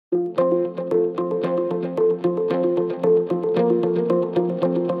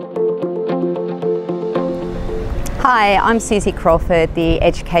Hi, I'm Susie Crawford, the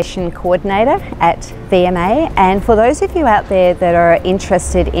Education Coordinator at VMA, and for those of you out there that are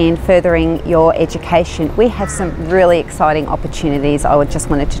interested in furthering your education, we have some really exciting opportunities I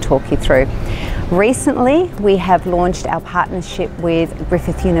just wanted to talk you through. Recently, we have launched our partnership with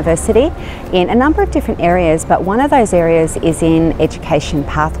Griffith University in a number of different areas, but one of those areas is in education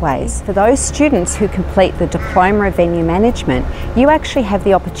pathways. For those students who complete the Diploma of Venue Management, you actually have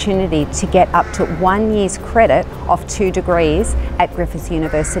the opportunity to get up to 1 year's credit of 2 degrees at Griffith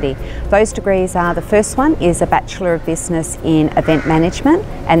University. Those degrees are, the first one is a Bachelor of Business in Event Management,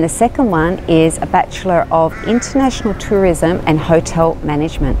 and the second one is a Bachelor of International Tourism and Hotel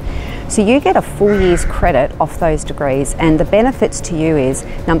Management. So you get a full year's credit off those degrees, and the benefits to you is,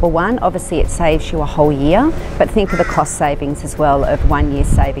 number one, obviously it saves you a whole year, but think of the cost savings as well of 1 year's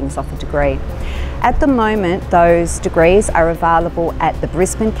savings off a degree. At the moment, those degrees are available at the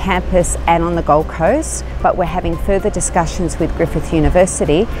Brisbane campus and on the Gold Coast, but we're having further discussions with Griffith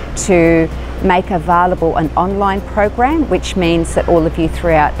University to make available an online program, which means that all of you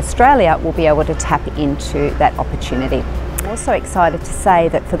throughout Australia will be able to tap into that opportunity. I'm also excited to say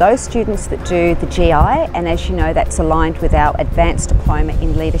that for those students that do the GI, and as you know that's aligned with our Advanced Diploma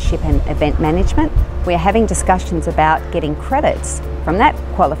in Leadership and Event Management, we're having discussions about getting credits from that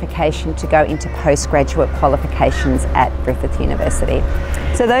qualification to go into postgraduate qualifications at Griffith University.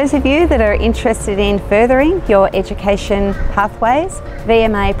 So those of you that are interested in furthering your education pathways,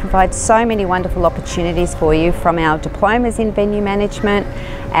 VMA provides so many wonderful opportunities for you, from our diplomas in venue management,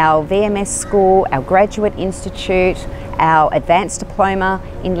 our VMS school, our graduate institute, our advanced diploma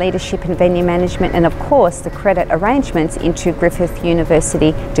in leadership and venue management, and of course the credit arrangements into Griffith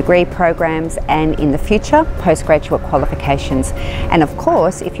University degree programs and in the future postgraduate qualifications. And of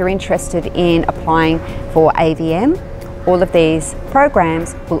course, if you're interested in applying for AVM, all of these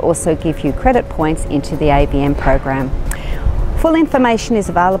programs will also give you credit points into the AVM program. Full information is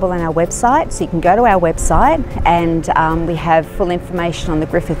available on our website, so you can go to our website and we have full information on the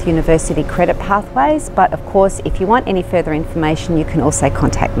Griffith University credit pathways, but of course if you want any further information you can also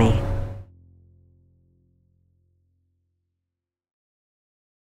contact me.